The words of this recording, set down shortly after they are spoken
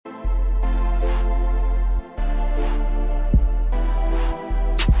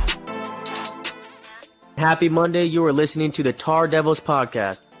Happy Monday. You are listening to the Tar Devils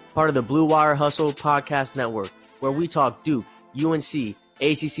podcast, part of the Blue Wire Hustle podcast network, where we talk Duke, UNC,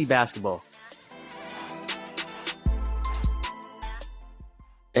 ACC basketball.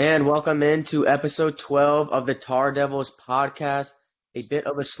 And welcome into episode 12 of the Tar Devils podcast. A bit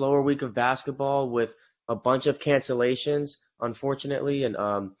of a slower week of basketball with a bunch of cancellations, unfortunately, and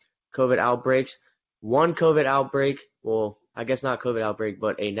COVID outbreaks. One COVID outbreak, well, I guess not COVID outbreak,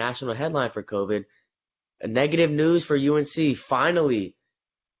 but a national headline for COVID. A negative news for UNC. Finally,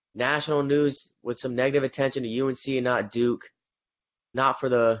 national news with some negative attention to UNC and not Duke. Not for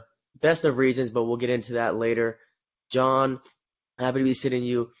the best of reasons, but we'll get into that later. John, happy to be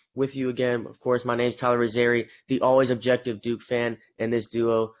sitting with you again. Of course, my name's Tyler Rozzeri, the always objective Duke fan in this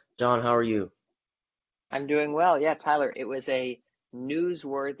duo. John, how are you? I'm doing well. Yeah, Tyler, it was a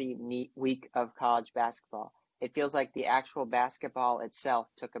newsworthy week of college basketball. It feels like the actual basketball itself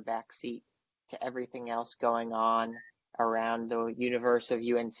took a back seat to everything else going on around the universe of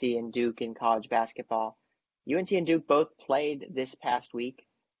UNC and Duke in college basketball. UNC and Duke both played this past week,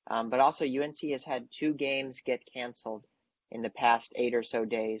 but also UNC has had two games get canceled in the past 8 or so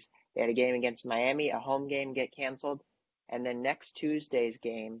days. They had a game against Miami, a home game get canceled, and then next Tuesday's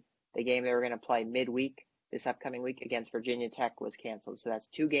game, the game they were going to play midweek, this upcoming week against Virginia Tech, was canceled. So that's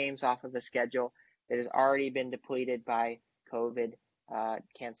two games off of the schedule that has already been depleted by COVID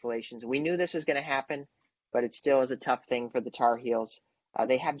cancellations. We knew this was going to happen, but it still is a tough thing for the Tar Heels.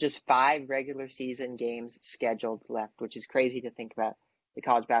 They have just 5 regular season games scheduled left, which is crazy to think about. The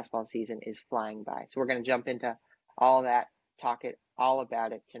college basketball season is flying by. So we're going to jump into all that, talk all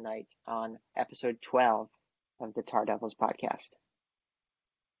about it tonight on episode 12 of the Tar Devils podcast.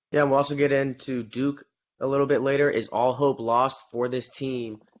 Yeah, and we'll also get into Duke a little bit later. Is all hope lost for this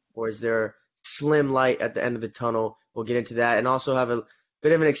team, or is there slim light at the end of the tunnel? We'll get into that, and also have a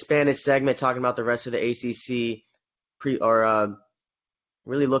bit of an expanded segment talking about the rest of the ACC,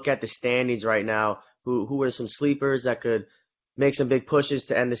 really look at the standings right now. Who are some sleepers that could make some big pushes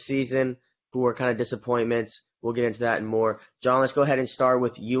to end the season? Who are kind of disappointments? We'll get into that and more. John, let's go ahead and start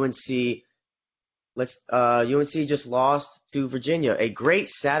with UNC. UNC just lost to Virginia. A great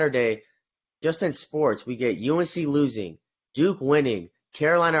Saturday just in sports. We get UNC losing, Duke winning,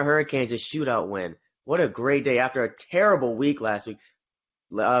 Carolina Hurricanes a shootout win. What a great day after a terrible week last week.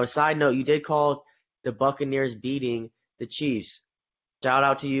 Side note, you did call the Buccaneers beating the Chiefs. Shout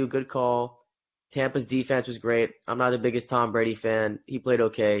out to you. Good call. Tampa's defense was great. I'm not the biggest Tom Brady fan. He played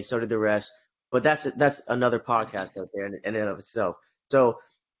okay. So did the refs. But that's another podcast out there in and of itself. So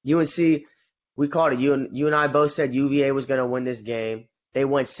UNC, we called it. You and I both said UVA was going to win this game. They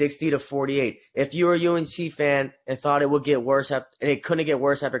went 60-48. If you were a UNC fan and thought it would get worse and it couldn't get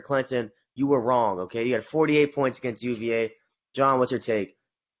worse after Clemson, you were wrong. Okay, you had 48 points against UVA. John, what's your take?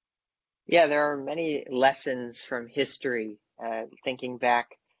 Yeah, there are many lessons from history. Thinking back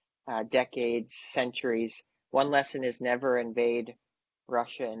decades, centuries. One lesson is never invade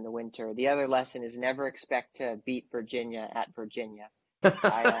Russia in the winter. The other lesson is never expect to beat Virginia at Virginia.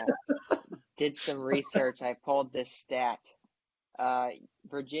 I did some research. I pulled this stat.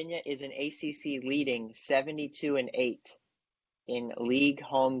 Virginia is an ACC leading 72-8 in league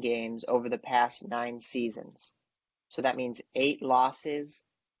home games over the past 9 seasons. So that means 8 losses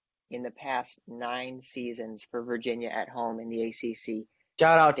in the past 9 seasons for Virginia at home in the ACC.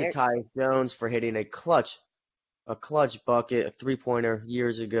 Shout out to Ty Jones for hitting a clutch bucket, a 3-pointer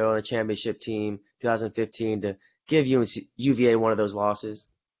years ago on a championship team, 2015, to give UVA one of those losses.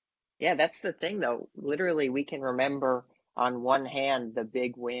 Yeah, that's the thing, though. Literally, we can remember on one hand the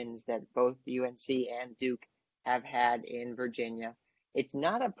big wins that both UNC and Duke have had in Virginia. It's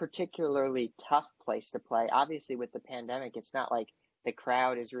not a particularly tough place to play. Obviously, with the pandemic, it's not like the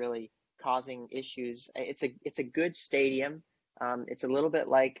crowd is really causing issues. It's a good stadium. It's a little bit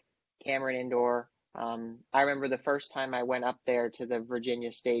like Cameron Indoor. I remember the first time I went up there to the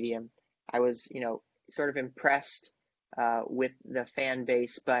Virginia Stadium, I was, sort of impressed with the fan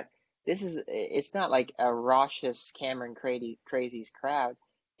base, but it's not like a raucous Cameron Crazies crowd.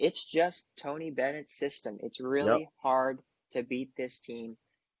 It's just Tony Bennett's system. It's really hard to beat this team.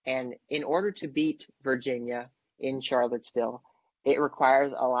 And in order to beat Virginia in Charlottesville, it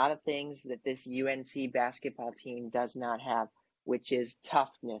requires a lot of things that this UNC basketball team does not have, which is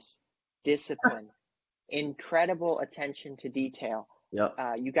toughness, discipline, incredible attention to detail. Yep.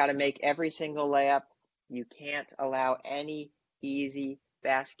 You got to make every single layup. You can't allow any easy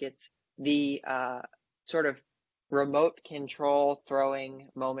baskets. The sort of remote control throwing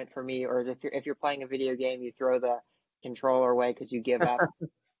moment for me, or is if you're playing a video game, you throw the controller away because you give up.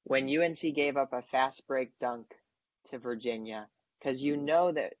 When UNC gave up a fast break dunk to Virginia, because you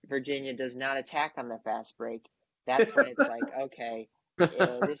know that Virginia does not attack on the fast break. That's when it's like, okay,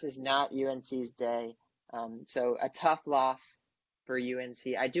 this is not UNC's day. So a tough loss for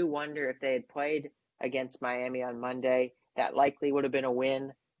UNC. I do wonder if they had played against Miami on Monday, that likely would have been a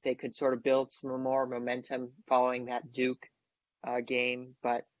win. They could sort of build some more momentum following that Duke game.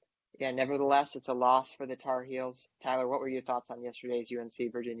 But yeah, nevertheless, it's a loss for the Tar Heels. Tyler, what were your thoughts on yesterday's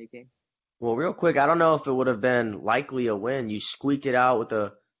UNC Virginia game? Well, real quick, I don't know if it would have been likely a win. You squeaked it out with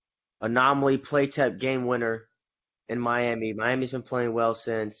a anomaly play type game winner in Miami. Miami's been playing well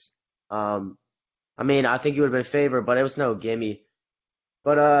since. Um, I mean, I think you would have been favored, but it was no gimme.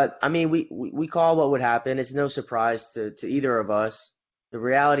 But I mean, we call what would happen. It's no surprise to either of us. The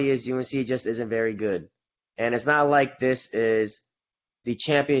reality is UNC just isn't very good, and it's not like this is the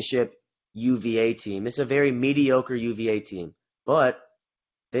championship UVA team. It's a very mediocre UVA team, but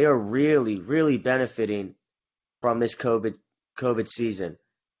they are really, really benefiting from this COVID season.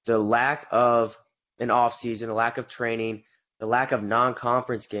 The lack of an off season, the lack of training, the lack of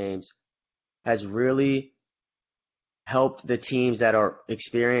non-conference games has really helped the teams that are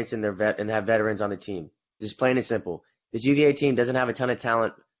experienced and and have veterans on the team. Just plain and simple. This UVA team doesn't have a ton of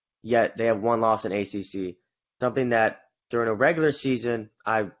talent yet. They have one loss in ACC. Something that during a regular season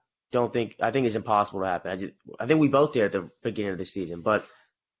I think is impossible to happen. I think we both did at the beginning of the season. But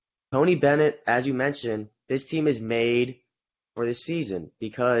Tony Bennett, as you mentioned, this team is made for this season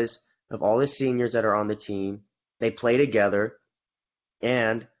because of all the seniors that are on the team. They play together,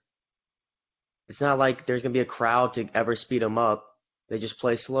 and it's not like there's going to be a crowd to ever speed them up. They just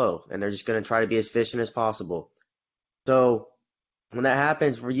play slow, and they're just going to try to be as efficient as possible. So when that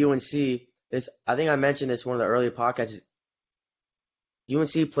happens for UNC, I think I mentioned this in one of the earlier podcasts.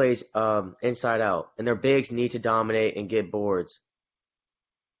 UNC plays inside out, and their bigs need to dominate and get boards.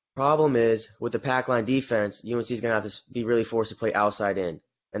 Problem is, with the pack line defense, UNC is going to have to be really forced to play outside in,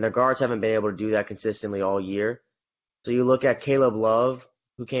 and their guards haven't been able to do that consistently all year. So you look at Caleb Love,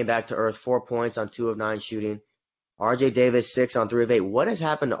 who came back to earth, 4 points on 2 of 9 shooting. RJ Davis, 6 on 3 of 8. What has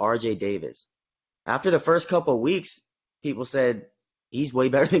happened to RJ Davis? After the first couple of weeks, people said he's way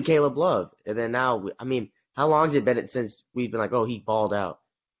better than Caleb Love. And then now, I mean, how long has it been since we've been like, oh, he balled out?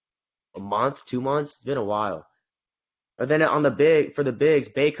 A month, 2 months? It's been a while. But then for the bigs,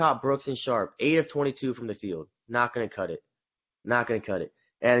 Baycott, Brooks, and Sharp, 8 of 22 from the field. Not going to cut it. Not going to cut it.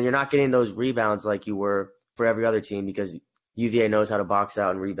 And you're not getting those rebounds like you were for every other team because UVA knows how to box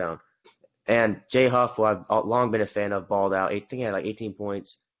out and rebound. And Jay Huff, who I've long been a fan of, balled out. I think he had like 18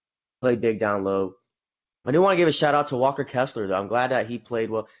 points, played big down low. I do want to give a shout out to Walker Kessler, though. I'm glad that he played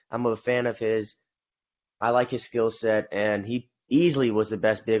well. I'm a fan of his. I like his skill set, and he easily was the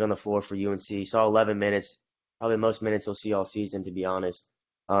best big on the floor for UNC. He saw 11 minutes, probably the most minutes he'll see all season, to be honest.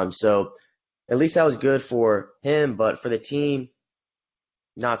 So at least that was good for him, but for the team,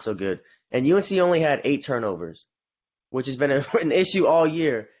 not so good. And UNC only had 8 turnovers, which has been an issue all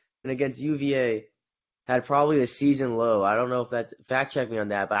year. And against UVA, had probably the season low. I don't know if that's fact check me on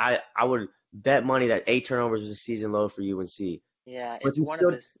that, but I would bet money that 8 turnovers was a season low for UNC. Yeah, But it's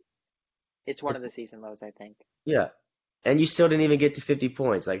one of the season lows, I think. yeah, and you still didn't even get to 50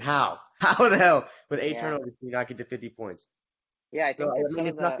 points. Like how? How the hell with 8 Yeah. turnovers you not get to 50 points? Yeah, I So think I that mean, some of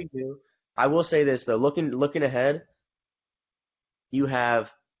it's the nothing new. I will say this though, looking ahead, you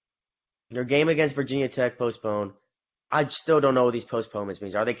have your game against Virginia Tech postponed. I still don't know what these postponements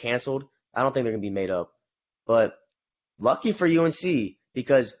means. Are they canceled? I don't think they're gonna be made up. But lucky for UNC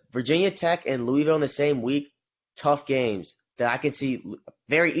because Virginia Tech and Louisville in the same week, tough games that I can see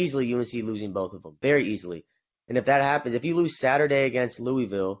very easily UNC losing both of them. Very easily. And if that happens, if you lose Saturday against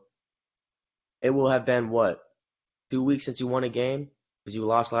Louisville, it will have been what? 2 weeks since you won a game? Because you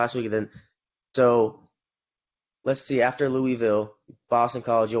lost last week. And then so let's see, after Louisville, Boston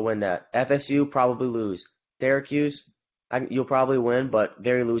College, you'll win that. FSU probably lose. Syracuse, you'll probably win, but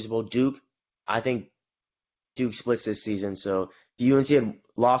very losable. Duke, I think Duke splits this season. So if UNC had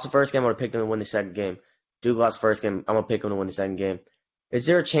lost the first game, I would have picked them to win the second game. Duke lost the first game, I'm going to pick them to win the second game. Is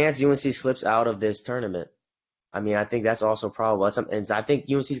there a chance UNC slips out of this tournament? I mean, I think that's also probable. And I think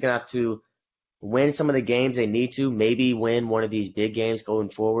UNC is going to have to win some of the games they need to, maybe win one of these big games going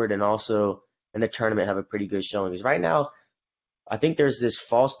forward, and also in the tournament have a pretty good showing. Because right now, I think there's this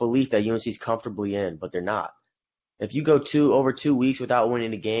false belief that UNC is comfortably in, but they're not. If you go over 2 weeks without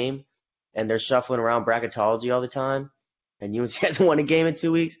winning a game, and they're shuffling around bracketology all the time, and UNC hasn't won a game in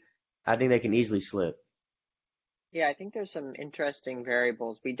 2 weeks, I think they can easily slip. Yeah, I think there's some interesting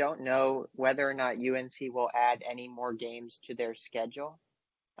variables. We don't know whether or not UNC will add any more games to their schedule.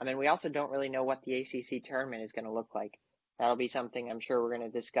 I mean, we also don't really know what the ACC tournament is going to look like. That'll be something I'm sure we're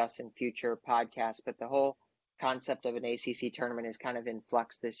going to discuss in future podcasts. But the whole concept of an ACC tournament is kind of in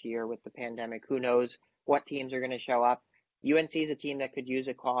flux this year with the pandemic. Who knows what teams are going to show up? UNC is a team that could use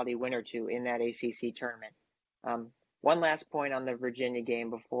a quality win or two in that ACC tournament. One last point on the Virginia game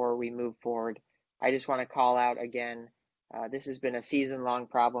before we move forward. I just want to call out again, this has been a season-long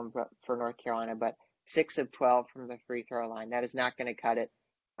problem for North Carolina, but 6 of 12 from the free throw line. That is not going to cut it.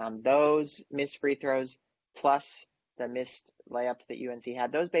 Those missed free throws plus the missed layups that UNC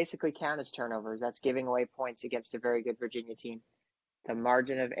had, those basically count as turnovers. That's giving away points against a very good Virginia team. The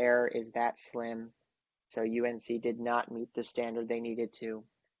margin of error is that slim, so UNC did not meet the standard they needed to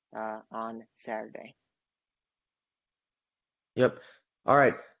on Saturday. Yep. All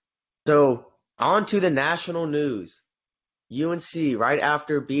right. So on to the national news. UNC, right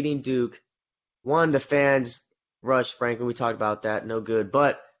after beating Duke, the fans rushed Franklin. We talked about that. No good.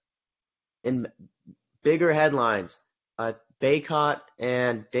 But in bigger headlines, Bacot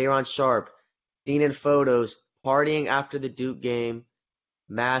and Day'Ron Sharpe seen in photos partying after the Duke game,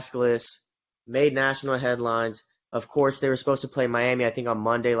 maskless, made national headlines. Of course, they were supposed to play Miami, I think, on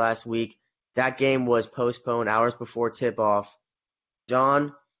Monday last week. That game was postponed hours before tip-off.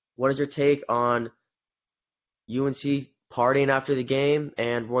 John, what is your take on UNC partying after the game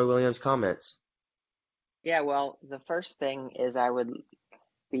and Roy Williams' comments? Yeah, well, the first thing is I would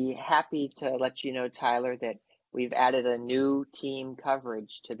be happy to let you know, Tyler, that we've added a new team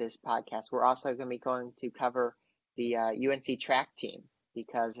coverage to this podcast. We're also going to be going to cover the UNC track team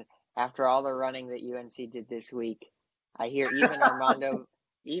because after all the running that UNC did this week, I hear even Armando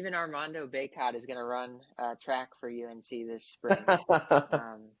Bacot is going to run track for UNC this spring.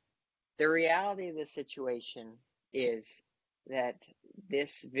 The reality of the situation is that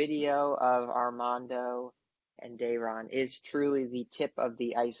this video of Armando and Day'Ron is truly the tip of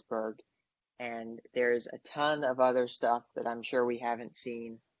the iceberg, and there's a ton of other stuff that I'm sure we haven't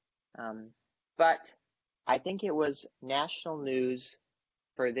seen. But I think it was national news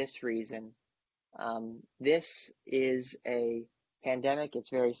for this reason. This is a pandemic. It's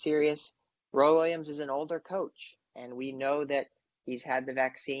very serious. Roy Williams is an older coach, and we know that he's had the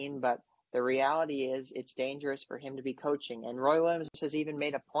vaccine, but the reality is it's dangerous for him to be coaching. And Roy Williams has even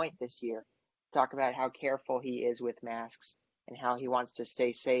made a point this year to talk about how careful he is with masks and how he wants to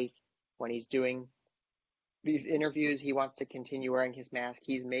stay safe when he's doing these interviews. He wants to continue wearing his mask.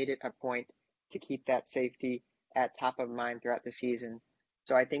 He's made it a point to keep that safety at top of mind throughout the season.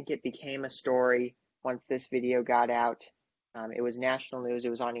 So I think it became a story once this video got out. It was national news. It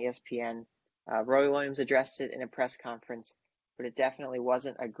was on ESPN. Roy Williams addressed it in a press conference, but it definitely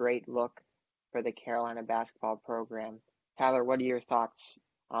wasn't a great look for the Carolina basketball program. Tyler, what are your thoughts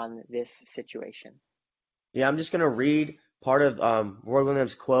on this situation? Yeah, I'm just going to read part of Roy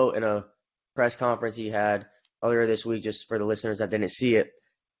Williams' quote in a press conference he had earlier this week, just for the listeners that didn't see it.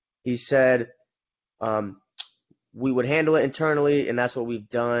 He said, we would handle it internally, and that's what we've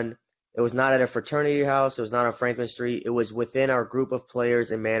done. It was not at a fraternity house. It was not on Franklin Street. It was within our group of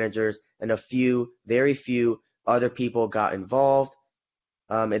players and managers, and very few other people got involved.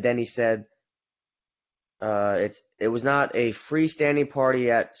 And then he said, it was not a freestanding party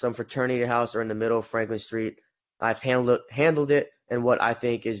at some fraternity house or in the middle of Franklin Street. I've handled it in what I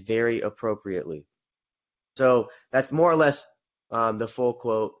think is very appropriately. So that's more or less the full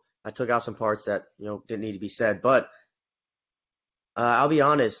quote. I took out some parts that didn't need to be said, but I'll be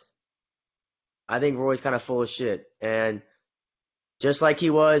honest. I think Roy's kind of full of shit, and just like he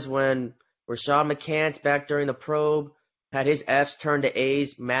was when Rashad McCants back during the probe had his Fs turned to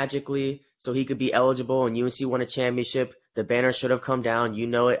A's magically so he could be eligible, and UNC won a championship. The banner should have come down. You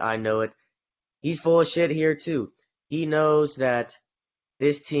know it. I know it. He's full of shit here too. He knows that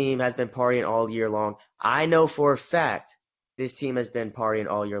this team has been partying all year long. I know for a fact this team has been partying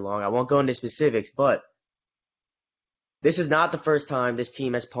all year long. I won't go into specifics, but this is not the first time this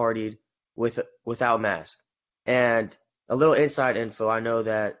team has partied without mask. And a little inside info, I know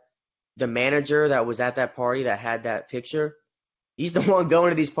that the manager that was at that party that had that picture, he's the one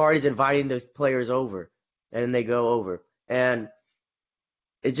going to these parties inviting the players over, and then they go over. And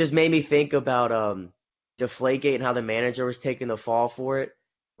it just made me think about Deflategate and how the manager was taking the fall for it,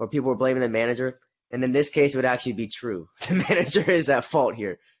 or people were blaming the manager. And in this case, it would actually be true. The manager is at fault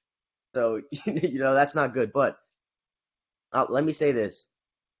here. So, that's not good. But let me say this.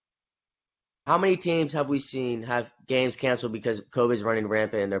 How many teams have we seen have games canceled because COVID is running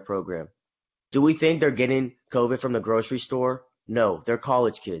rampant in their program? Do we think they're getting COVID from the grocery store? No, they're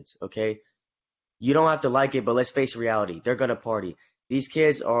college kids, okay? You don't have to like it, but let's face reality. They're going to party. These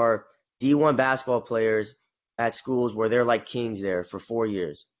kids are D1 basketball players at schools where they're like kings there for 4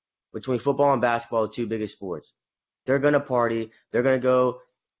 years. Between football and basketball, the two biggest sports. They're going to party. They're going to go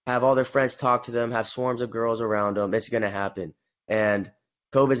have all their friends talk to them, have swarms of girls around them. It's going to happen. And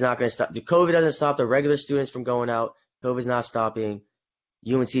COVID's not going to stop. COVID doesn't stop the regular students from going out. COVID's not stopping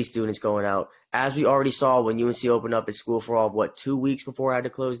UNC students going out. As we already saw when UNC opened up its school for all, 2 weeks before it had to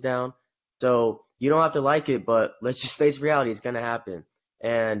close down. So you don't have to like it, but let's just face reality. It's going to happen.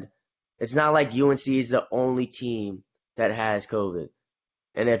 And it's not like UNC is the only team that has COVID.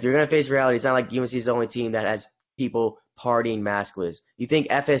 And if you're going to face reality, it's not like UNC is the only team that has people partying maskless. You think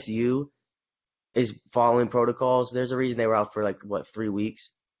FSU is following protocols? There's a reason they were out for 3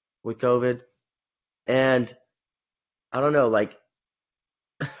 weeks with COVID. And I don't know,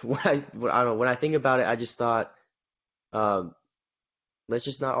 when I think about it, I just thought, um, let's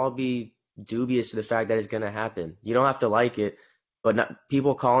just not all be dubious to the fact that it's going to happen. You don't have to like it, but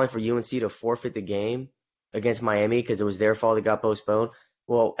people calling for UNC to forfeit the game against Miami because it was their fault it got postponed.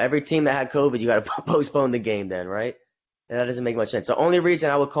 Well, every team that had COVID, you got to postpone the game then, right? And that doesn't make much sense. The only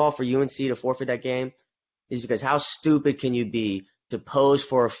reason I would call for UNC to forfeit that game is because how stupid can you be to pose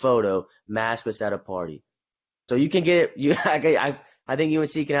for a photo maskless at a party? So you can get I think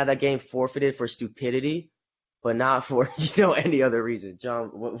UNC can have that game forfeited for stupidity, but not for any other reason. John,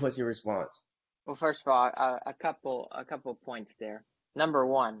 what's your response? Well, first of all, a couple points there. Number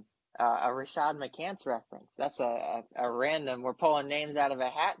one, a Rashad McCants reference. That's a random. We're pulling names out of a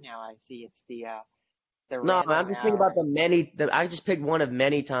hat now. I see it's the No, random I'm just thinking hour. about I just picked one of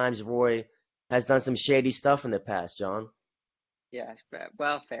many times Roy has done some shady stuff in the past, John. Yeah,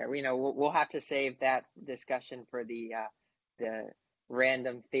 well, fair. We'll have to save that discussion for the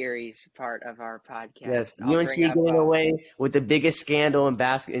random theories part of our podcast. Yes, I'll UNC bring up. getting away with the biggest scandal in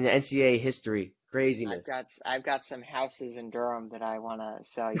NCAA history. I've Craziness. got I've got some houses in Durham that I want to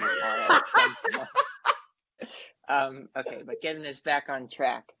sell you, Tyler, at some point. Okay, but getting this back on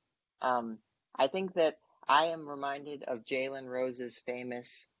track, I think that I am reminded of Jalen Rose's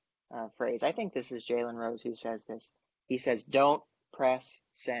famous phrase. I think this is Jalen Rose who says this. He says, "Don't press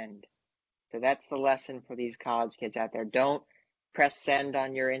send." So that's the lesson for these college kids out there. Don't press send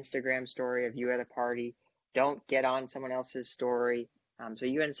on your Instagram story of you at a party. Don't get on someone else's story. So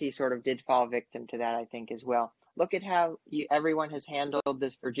UNC sort of did fall victim to that, I think, as well. Look at how everyone has handled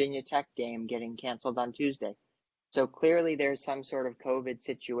this Virginia Tech game getting canceled on Tuesday. So clearly there's some sort of COVID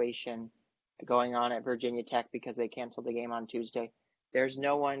situation going on at Virginia Tech because they canceled the game on Tuesday. There's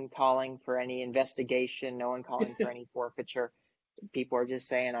no one calling for any investigation, no one calling for any forfeiture. People are just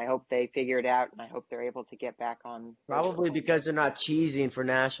saying, I hope they figure it out and I hope they're able to get back on the Probably because they're not cheesing for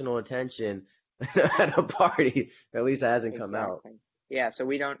national attention at a party. At least it hasn't come out. exactly. Yeah, so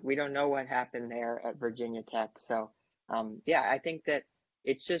we don't know what happened there at Virginia Tech. So yeah, I think that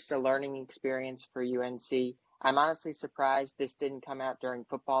it's just a learning experience for UNC. I'm honestly surprised this didn't come out during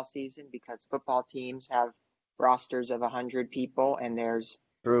football season because football teams have rosters of 100 people, and there's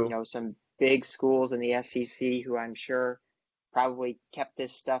True. some big schools in the SEC who I'm sure probably kept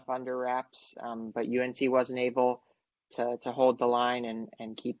this stuff under wraps, but UNC wasn't able to hold the line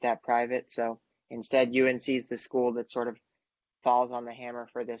and keep that private. So instead, UNC is the school that sort of falls on the hammer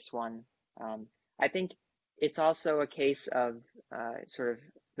for this one. I think it's also a case of sort of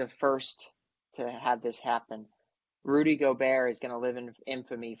the first to have this happen. Rudy Gobert is going to live in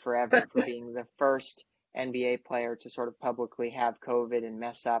infamy forever for being the first NBA player to sort of publicly have COVID and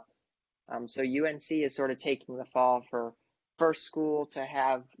mess up. So UNC is sort of taking the fall for first school to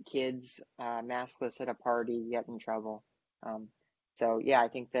have kids maskless at a party get in trouble. So yeah, I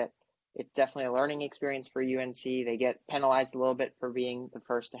think that it's definitely a learning experience for UNC. They get penalized a little bit for being the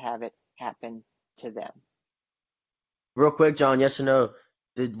first to have it happen to them. Real quick, John, yes or no?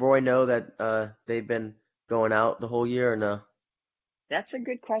 Did Roy know that they've been going out the whole year or no? That's a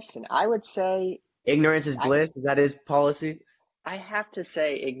good question. I would say Ignorance is I bliss. Is that his policy? I have to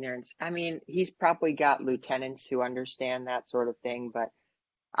say ignorance. I mean, he's probably got lieutenants who understand that sort of thing, but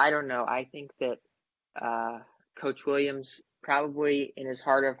I don't know. I think that uh, Coach Williams probably in his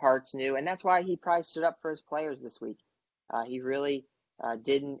heart of hearts knew, and that's why he probably stood up for his players this week. He really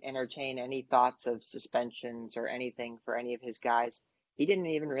didn't entertain any thoughts of suspensions or anything for any of his guys. He didn't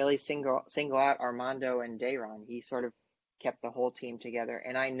even really single out Armando and Dayron. He sort of kept the whole team together.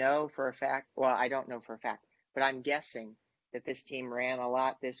 And I know for a fact, well, I don't know for a fact, but I'm guessing that this team ran a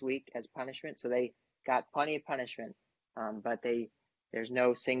lot this week as punishment, so they got plenty of punishment. But there's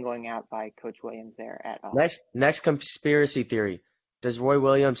no singling out by Coach Williams there at all. Next conspiracy theory. Does Roy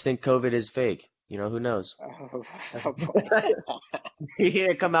Williams think COVID is fake? Who knows? Oh, oh boy. He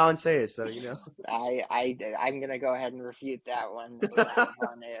didn't come out and say it, so I'm gonna go ahead and refute that one live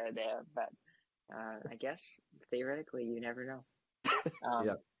on air there, but I guess theoretically you never know. Um,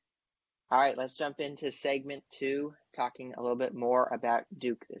 Yeah. All right, let's jump into segment 2, talking a little bit more about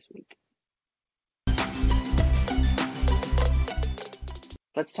Duke this week.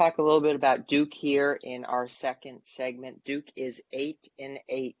 Let's talk a little bit about Duke here in our second segment. Duke is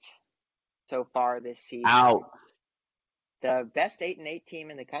 8-8 so far this season. Out. The best 8-8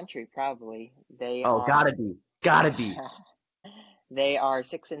 team in the country, probably. Gotta be. They are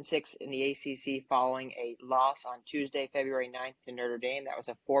 6-6 in the ACC following a loss on Tuesday, February 9th to Notre Dame. That was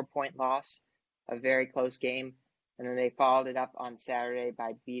a 4-point loss, a very close game. And then they followed it up on Saturday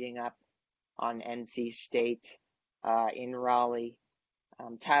by beating up on NC State in Raleigh.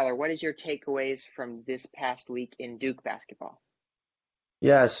 Tyler, what is your takeaways from this past week in Duke basketball?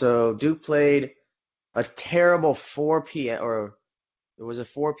 Yeah, so Duke played a terrible 4 p.m. or it was a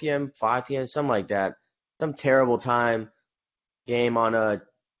 4 p.m., 5 p.m., something like that. Some terrible time game on a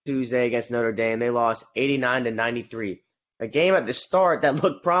Tuesday against Notre Dame. They lost 89-93. A game at the start that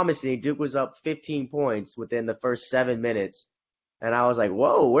looked promising. Duke was up 15 points within the first 7 minutes. And I was like,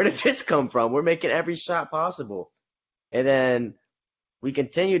 whoa, where did this come from? We're making every shot possible. And then we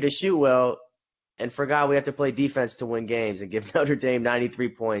continued to shoot well and forgot we have to play defense to win games and give Notre Dame 93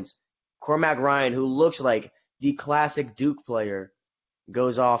 points. Cormac Ryan, who looks like the classic Duke player,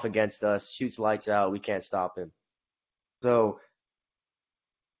 goes off against us, shoots lights out. We can't stop him. So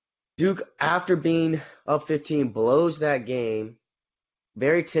Duke, after being up 15, blows that game.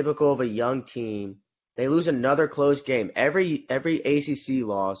 Very typical of a young team. They lose another close game. Every ACC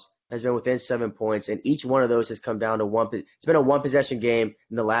loss has been within 7 points, and each one of those has come down to one. It's been a one-possession game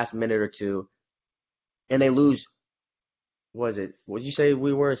in the last minute or two, and they lose. What did you say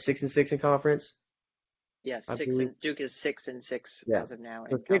we were 6-6 in conference? Yes, Duke is 6-6 as of now.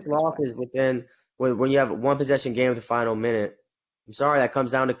 So 6 losses within when you have a one-possession game with the final minute. I'm sorry, that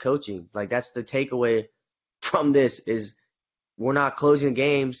comes down to coaching. Like, that's the takeaway from this is we're not closing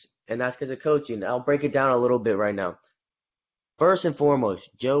games, and that's because of coaching. I'll break it down a little bit right now. First and foremost,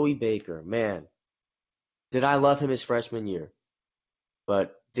 Joey Baker. Man, did I love him his freshman year.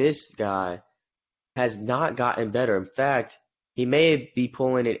 But this guy has not gotten better. In fact, he may be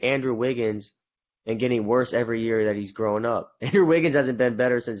pulling at Andrew Wiggins and getting worse every year that he's growing up. Andrew Wiggins hasn't been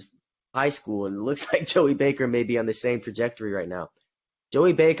better since high school, and it looks like Joey Baker may be on the same trajectory right now.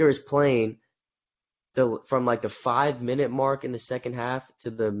 Joey Baker is playing from like the 5-minute mark in the second half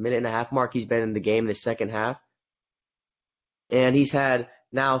to the minute-and-a-half mark he's been in the game in the second half. And he's had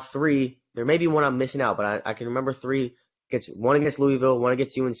now 3. There may be one I'm missing out, but I can remember 3. One against Louisville, one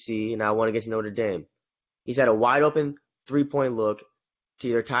against UNC, and now one against Notre Dame. He's had a wide-open 3-point look to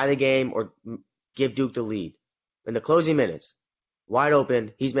either tie the game or give Duke the lead. In the closing minutes, wide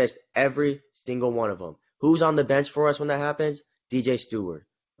open, he's missed every single one of them. Who's on the bench for us when that happens? DJ Stewart,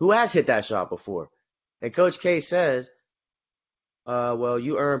 who has hit that shot before. And Coach K says, well,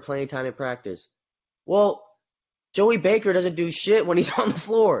 you earn playing time in practice. Well, Joey Baker doesn't do shit when he's on the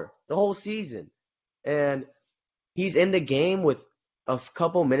floor the whole season. And he's in the game with a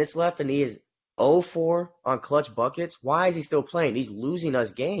couple minutes left, and he is 0-4 on clutch buckets. Why is he still playing? He's losing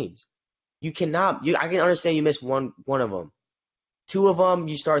us games. You cannot. I can understand you missed one of them. 2 of them,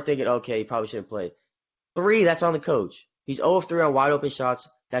 you start thinking, okay, he probably shouldn't play. 3, that's on the coach. He's 0-3 on wide open shots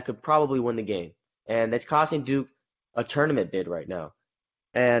that could probably win the game. And that's costing Duke a tournament bid right now.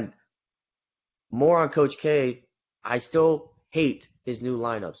 And more on Coach K, I still hate his new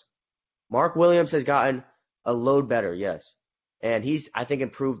lineups. Mark Williams has gotten a load better, yes. And he's, I think,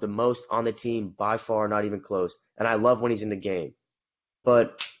 improved the most on the team by far, not even close. And I love when he's in the game.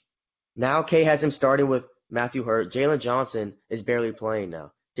 But now K has him starting with Matthew Hurt. Jalen Johnson is barely playing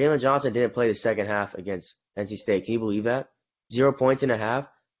now. Jalen Johnson didn't play the second half against NC State. Can you believe that? 0 points in a half.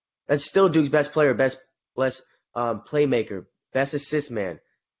 That's still Duke's best player, best playmaker, best assist man.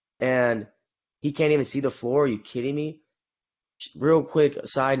 And he can't even see the floor. Are you kidding me? Real quick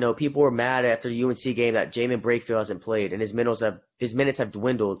side note, people were mad after the UNC game that Jamin Brakefield hasn't played, and his minutes have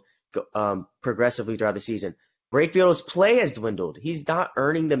dwindled progressively throughout the season. Brakefield's play has dwindled. He's not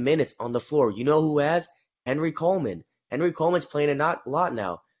earning the minutes on the floor. You know who has? Henry Coleman. Henry Coleman's playing a lot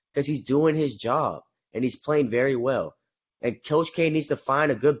now because he's doing his job, and he's playing very well. And Coach K needs to find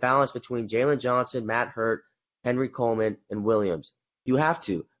a good balance between Jalen Johnson, Matt Hurt, Henry Coleman, and Williams. You have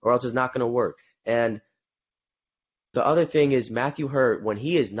to, or else it's not going to work. And the other thing is Matthew Hurt, when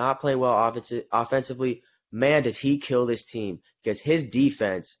he is not playing well offensively, man, does he kill this team because his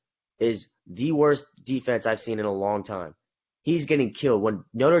defense is the worst defense I've seen in a long time. He's getting killed. When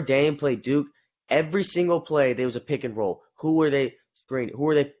Notre Dame played Duke, every single play, there was a pick and roll. Who were they screening? Who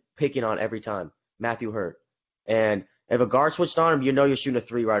were they picking on every time? Matthew Hurt. And if a guard switched on him, you know you're shooting a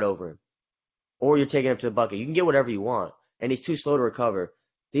 3 right over him. Or you're taking him to the bucket. You can get whatever you want. And he's too slow to recover.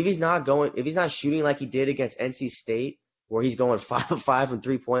 if he's not shooting like he did against NC State, where he's going 5 of 5 from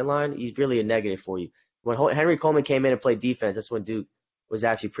 3-point line, he's really a negative for you. When Henry Coleman came in and played defense, that's when Duke was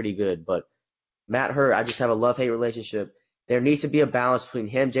actually pretty good. But Matt Hurt, I just have a love-hate relationship. There needs to be a balance between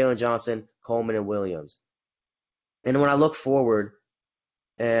him, Jalen Johnson, Coleman, and Williams. And when I look forward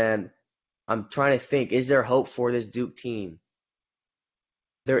and I'm trying to think, is there hope for this Duke team?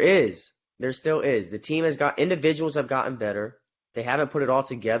 There is. There still is. The team individuals have gotten better. They haven't put it all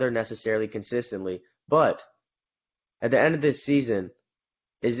together necessarily consistently. But at the end of this season,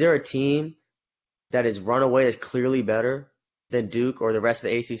 is there a team that is run away as clearly better than Duke or the rest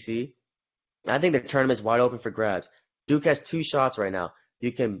of the ACC? I think the tournament's wide open for grabs. Duke has 2 shots right now.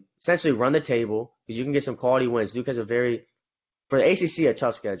 You can essentially run the table because you can get some quality wins. Duke has for the ACC, a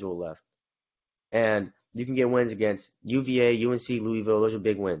tough schedule left. And you can get wins against UVA, UNC, Louisville. Those are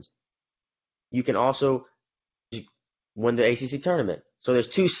big wins. You can also win the ACC tournament. So there's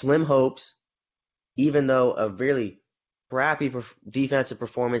 2 slim hopes, even though a really crappy defensive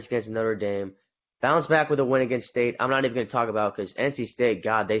performance against Notre Dame. Bounce back with a win against State. I'm not even going to talk about because NC State,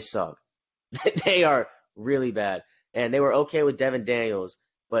 God, they suck. They are really bad. And they were okay with Devin Daniels.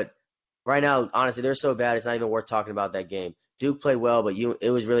 But right now, honestly, they're so bad it's not even worth talking about that game. Duke played well, but it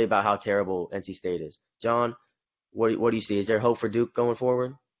was really about how terrible NC State is. John, what do you see? Is there hope for Duke going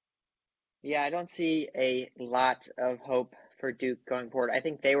forward? Yeah, I don't see a lot of hope for Duke going forward. I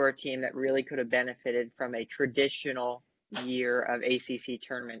think they were a team that really could have benefited from a traditional year of ACC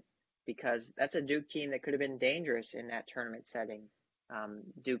tournament because that's a Duke team that could have been dangerous in that tournament setting.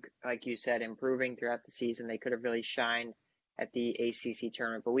 Duke, like you said, improving throughout the season. They could have really shined at the ACC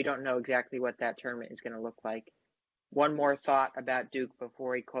tournament, but we don't know exactly what that tournament is going to look like. One more thought about Duke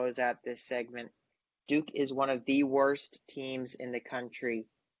before we close out this segment. Duke is one of the worst teams in the country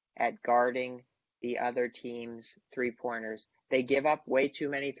at guarding the other team's three-pointers. They give up way too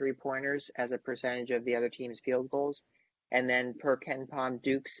many three-pointers as a percentage of the other team's field goals. And then per KenPom,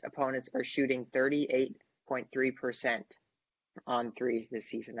 Duke's opponents are shooting 38.3% on threes this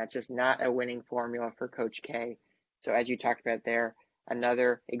season. That's just not a winning formula for Coach K. So as you talked about there,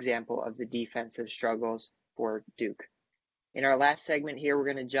 another example of the defensive struggles for Duke. In our last segment here, we're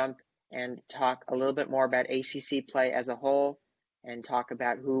going to jump and talk a little bit more about ACC play as a whole and talk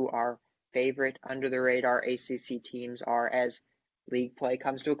about who our favorite under-the-radar ACC teams are as league play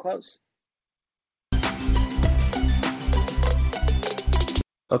comes to a close.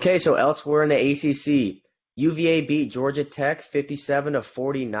 Okay, so elsewhere in the ACC, UVA beat Georgia Tech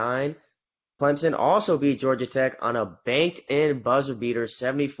 57-49. Clemson also beat Georgia Tech on a banked-in buzzer beater,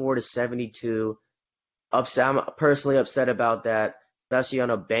 74-72. I'm personally upset about that, especially on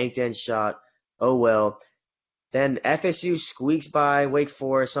a banked-in shot. Oh well. Then FSU squeaks by Wake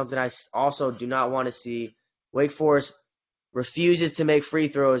Forest, something I also do not want to see. Wake Forest refuses to make free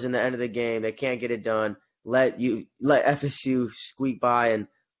throws in the end of the game. They can't get it done. Let FSU squeak by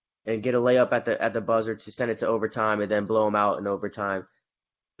and get a layup at the buzzer to send it to overtime and then blow them out in overtime.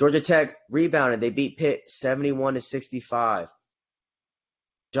 Georgia Tech rebounded. They beat Pitt 71-65.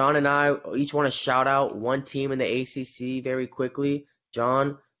 John and I each want to shout out one team in the ACC very quickly.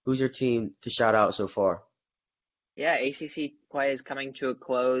 John, who's your team to shout out so far? Yeah, ACC play is coming to a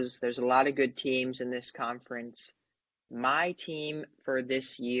close. There's a lot of good teams in this conference. My team for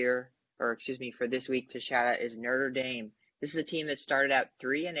this week to shout out is Notre Dame. This is a team that started out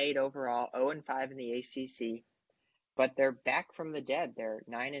 3-8 overall, 0-5 in the ACC, but they're back from the dead. They're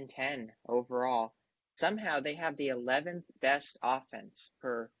 9-10 overall. Somehow they have the 11th best offense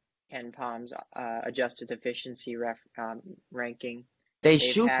per KenPom's adjusted efficiency ranking. They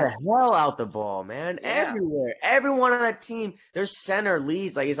shoot the hell out the ball, man. Yeah. Everywhere. Everyone on that team, their center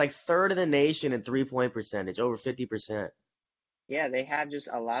leads. He's like third in the nation in 3-point percentage, over 50%. Yeah, they have just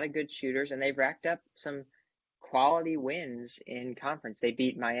a lot of good shooters, and they've racked up some quality wins in conference. They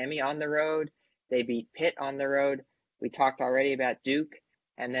beat Miami on the road. They beat Pitt on the road. We talked already about Duke.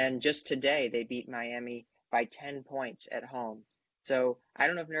 And then just today, they beat Miami by 10 points at home. So I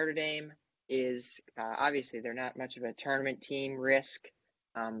don't know if Notre Dame is, obviously they're not much of a tournament team risk,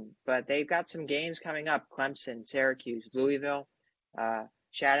 but they've got some games coming up. Clemson, Syracuse, Louisville.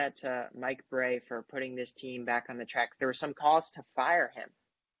 Shout out to Mike Bray for putting this team back on the tracks. There were some calls to fire him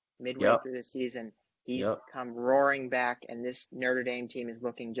midway through the season. He's come roaring back, and this Notre Dame team is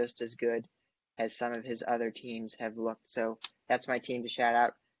looking just as good as some of his other teams have looked. So that's my team to shout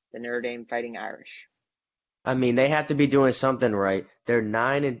out, the Notre Dame Fighting Irish. I mean, they have to be doing something right. They're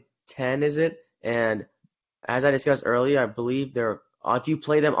 9-10, is it? And as I discussed earlier, I believe if you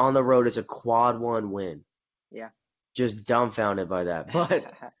play them on the road, it's a quad one win. Yeah. Just dumbfounded by that. But,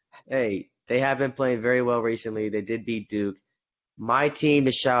 hey, they have been playing very well recently. They did beat Duke. my team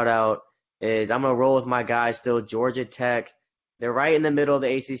to shout out is I'm gonna roll with my guys still, Georgia Tech. They're right in the middle of the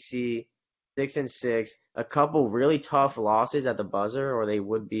ACC, 6-6. A couple really tough losses at the buzzer, or they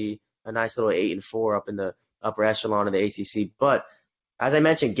would be a nice little 8-4 up in the upper echelon of the ACC. But as I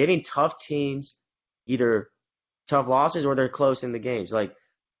mentioned, giving tough teams either tough losses or they're close in the games. Like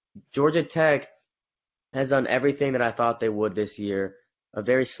Georgia Tech has done everything that I thought they would this year. A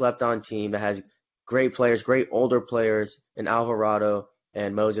very slept on team that has great players, great older players in Alvarado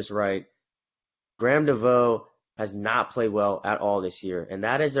and Moses Wright. Graham DeVoe has not played well at all this year, and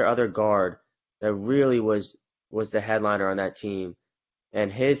that is their other guard that really was the headliner on that team.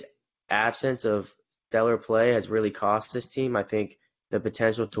 And his absence of stellar play has really cost this team, I think, the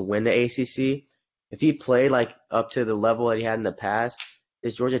potential to win the ACC. If he played like up to the level that he had in the past,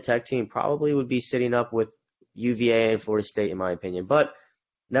 this Georgia Tech team probably would be sitting up with UVA and Florida State, in my opinion. But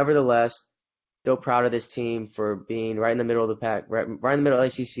nevertheless, still proud of this team for being right in the middle of the pack, right in the middle of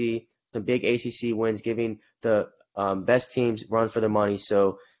ACC, some big ACC wins, giving the best teams run for their money.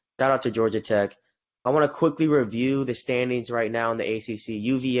 So shout out to Georgia Tech. I want to quickly review the standings right now in the ACC.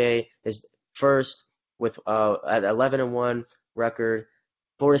 UVA is first with at 11-1 record.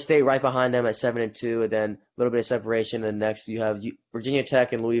 Florida State right behind them at 7-2, and then a little bit of separation. And next you have Virginia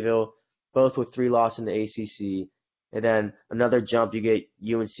Tech and Louisville, both with 3 losses in the ACC. And then another jump, you get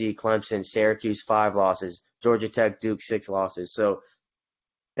UNC, Clemson, Syracuse, 5 losses, Georgia Tech, Duke, 6 losses. So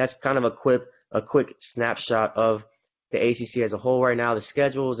that's kind of a quick snapshot of the ACC as a whole right now. The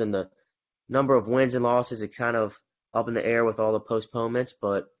schedules and the number of wins and losses is kind of up in the air with all the postponements,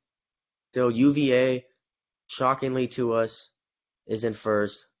 but still UVA, shockingly to us, is in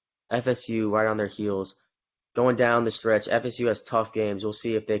first. FSU right on their heels. Going down the stretch, FSU has tough games. We'll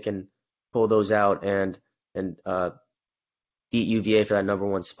see if they can pull those out and beat UVA for that number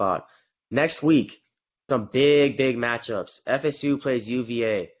 1 spot. Next week, some big matchups. FSU plays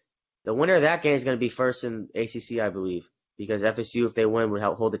UVA. The winner of that game is going to be first in ACC, I believe, because FSU, if they win, would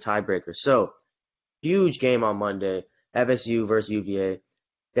hold the tiebreaker. So, huge game on Monday, FSU versus UVA.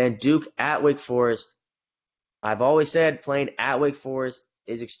 Then Duke at Wake Forest. I've always said playing at Wake Forest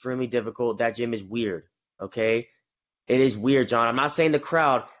is extremely difficult. That gym is weird, okay? It is weird, John. I'm not saying the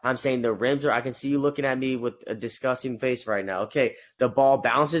crowd. I'm saying the rims are – I can see you looking at me with a disgusting face right now. Okay, the ball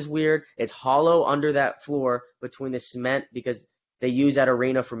bounces weird. It's hollow under that floor between the cement because they use that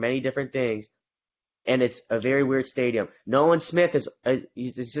arena for many different things, and it's a very weird stadium. Nolan Smith,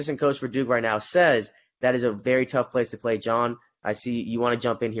 he's the assistant coach for Duke right now, says that is a very tough place to play. John, I see you want to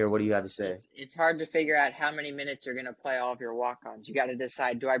jump in here. What do you have to say? It's hard to figure out how many minutes you're going to play all of your walk-ons. You got to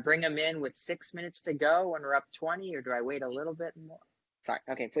decide, do I bring them in with 6 minutes to go when we're up 20, or do I wait a little bit more? Sorry.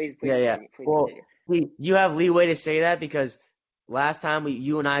 Okay, please. Yeah. Please well, continue. you have leeway to say that because last time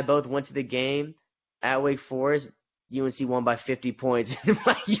you and I both went to the game at Wake Forest, UNC won by 50 points.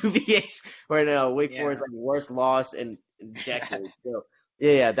 Like UVA, or no, Wake Forest, like worst loss in decades. So,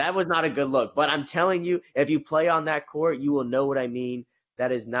 yeah, that was not a good look. But I'm telling you, if you play on that court, you will know what I mean.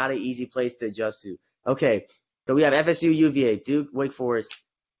 That is not an easy place to adjust to. Okay, so we have FSU, UVA, Duke, Wake Forest.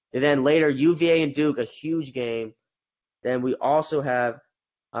 And then later, UVA and Duke, a huge game. Then we also have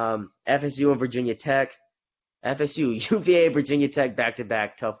FSU and Virginia Tech. FSU, UVA, Virginia Tech,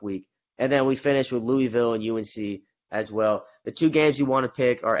 back-to-back, tough week. And then we finish with Louisville and UNC as well. The 2 games you want to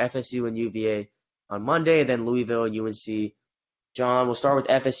pick are FSU and UVA on Monday, and then Louisville and UNC. John, we'll start with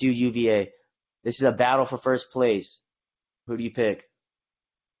FSU UVA. This is a battle for first place. Who do you pick?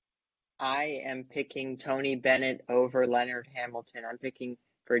 I am picking Tony Bennett over Leonard Hamilton. I'm picking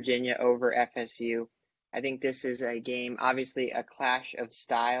Virginia over FSU. I think this is a game, obviously a clash of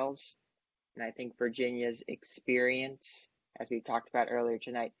styles, and I think Virginia's experience, as we talked about earlier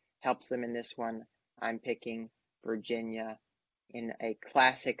tonight, helps them in this one. I'm picking Virginia in a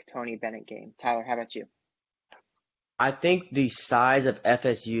classic Tony Bennett game. Tyler, how about you? I think the size of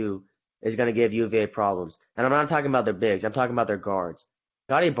FSU is going to give UVA problems. And I'm not talking about their bigs. I'm talking about their guards.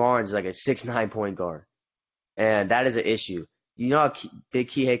 Scotty Barnes is like a 6'9" point guard. And that is an issue. You know how big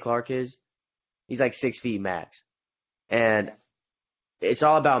Kihei Clark is? He's like 6 feet max. And it's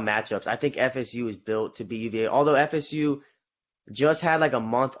all about matchups. I think FSU is built to beat UVA. Although FSU just had like a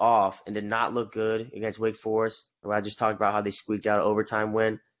month off and did not look good against Wake Forest, where I just talked about how they squeaked out an overtime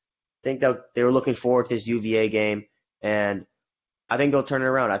win. I think that they were looking forward to this UVA game. And I think they'll turn it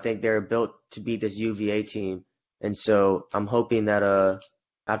around. I think they're built to beat this UVA team. And so I'm hoping that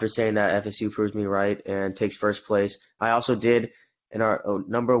after saying that, FSU proves me right and takes first place. I also did, a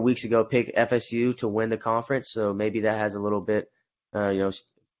number of weeks ago, pick FSU to win the conference. So maybe that has a little bit,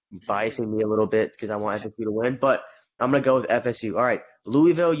 biasing me a little bit because I want FSU to win. But I'm going to go with FSU. All right,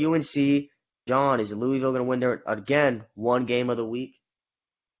 Louisville, UNC. John, is Louisville going to win their, again, one game of the week?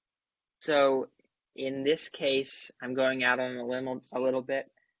 So in this case, I'm going out on a little bit.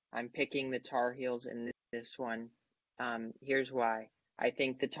 I'm picking the Tar Heels in this one. Here's why. I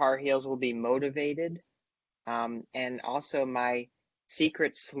think the Tar Heels will be motivated. And also my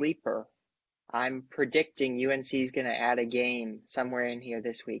secret sleeper, I'm predicting UNC is going to add a game somewhere in here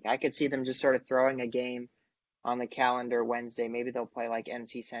this week. I could see them just sort of throwing a game on the calendar Wednesday. Maybe they'll play like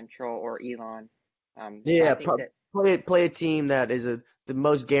NC Central or Elon. So I Yeah, think that, play a team that is the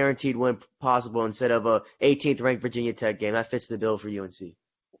most guaranteed win possible instead of a 18th ranked Virginia Tech game. That fits the bill for UNC.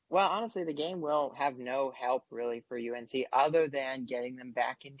 well, honestly, the game will have no help really for UNC other than getting them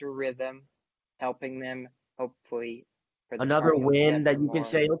back into rhythm, helping them hopefully for the Tar Another Heels to win get that some you can more.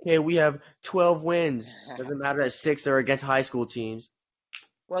 say, okay, we have 12 wins. Doesn't matter that 6 are against high school teams.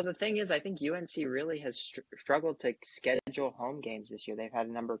 Well, the thing is, I think UNC really has struggled to schedule home games this year. They've had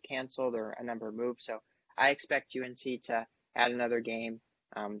a number canceled or a number moved. So I expect UNC to add another game,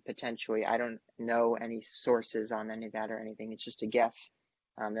 potentially. I don't know any sources on any of that or anything. It's just a guess.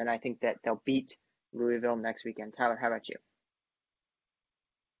 And I think that they'll beat Louisville next weekend. Tyler, how about you?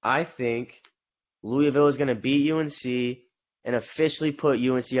 I think Louisville is going to beat UNC and officially put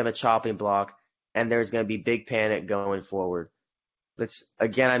UNC on the chopping block, and there's going to be big panic going forward.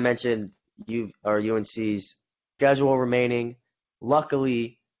 I mentioned UNC's schedule remaining.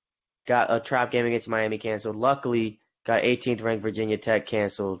 Luckily, got a trap game against Miami canceled. Luckily, got 18th ranked Virginia Tech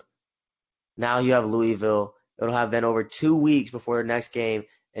canceled. Now you have Louisville. It'll have been over 2 weeks before their next game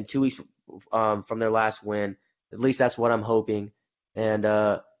and 2 weeks from their last win. At least that's what I'm hoping. And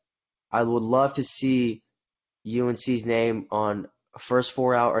I would love to see UNC's name on first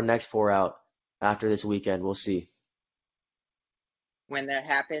 4 out or next 4 out after this weekend. We'll see. When that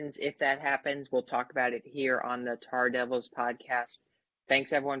happens, if that happens, we'll talk about it here on the Tar Devils podcast.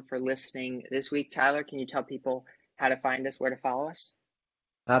 Thanks everyone for listening this week. Tyler, can you tell people how to find us, where to follow us?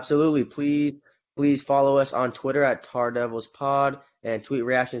 Absolutely. Please follow us on Twitter at Tar Devils Pod and tweet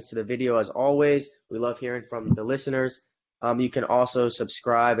reactions to the video as always. We love hearing from the listeners. You can also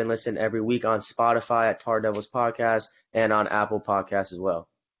subscribe and listen every week on Spotify at Tar Devils Podcast and on Apple Podcasts as well.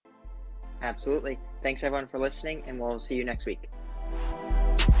 Absolutely. Thanks everyone for listening, and we'll see you next week.